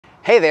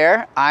Hey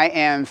there, I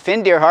am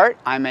Finn Deerhart.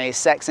 I'm a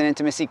sex and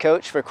intimacy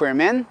coach for queer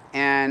men,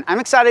 and I'm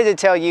excited to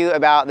tell you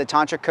about the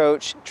Tantra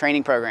Coach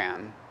Training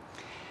program.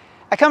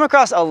 I come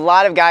across a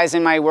lot of guys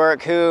in my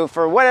work who,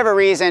 for whatever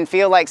reason,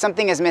 feel like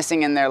something is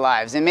missing in their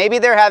lives. And maybe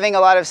they're having a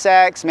lot of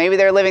sex, maybe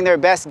they're living their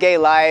best gay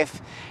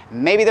life,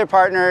 maybe they're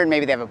partnered,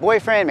 maybe they have a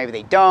boyfriend, maybe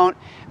they don't.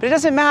 But it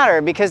doesn't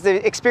matter because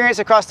the experience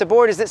across the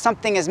board is that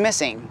something is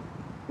missing.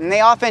 And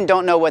they often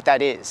don't know what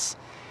that is.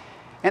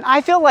 And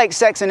I feel like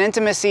sex and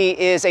intimacy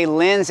is a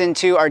lens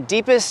into our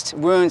deepest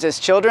wounds as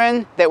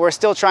children that we're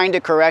still trying to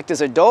correct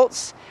as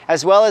adults,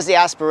 as well as the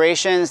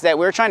aspirations that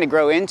we're trying to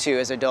grow into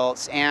as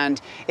adults.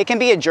 And it can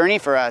be a journey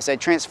for us, a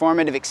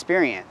transformative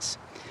experience.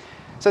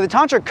 So the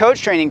Tantra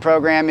Coach Training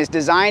program is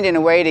designed in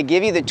a way to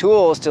give you the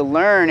tools to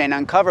learn and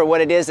uncover what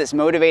it is that's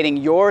motivating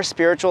your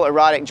spiritual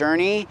erotic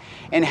journey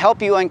and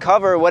help you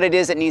uncover what it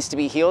is that needs to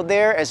be healed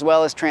there, as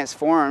well as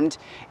transformed,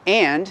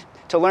 and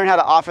to learn how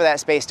to offer that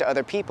space to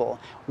other people.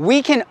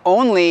 We can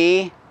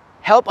only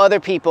help other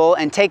people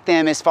and take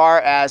them as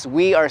far as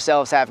we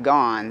ourselves have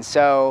gone.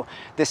 So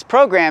this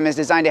program is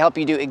designed to help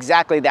you do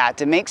exactly that,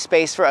 to make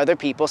space for other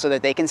people so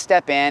that they can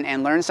step in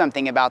and learn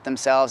something about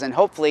themselves and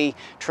hopefully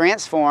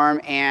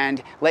transform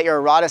and let your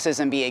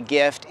eroticism be a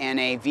gift and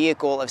a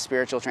vehicle of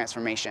spiritual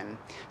transformation.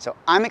 So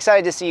I'm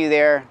excited to see you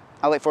there.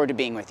 I look forward to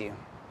being with you.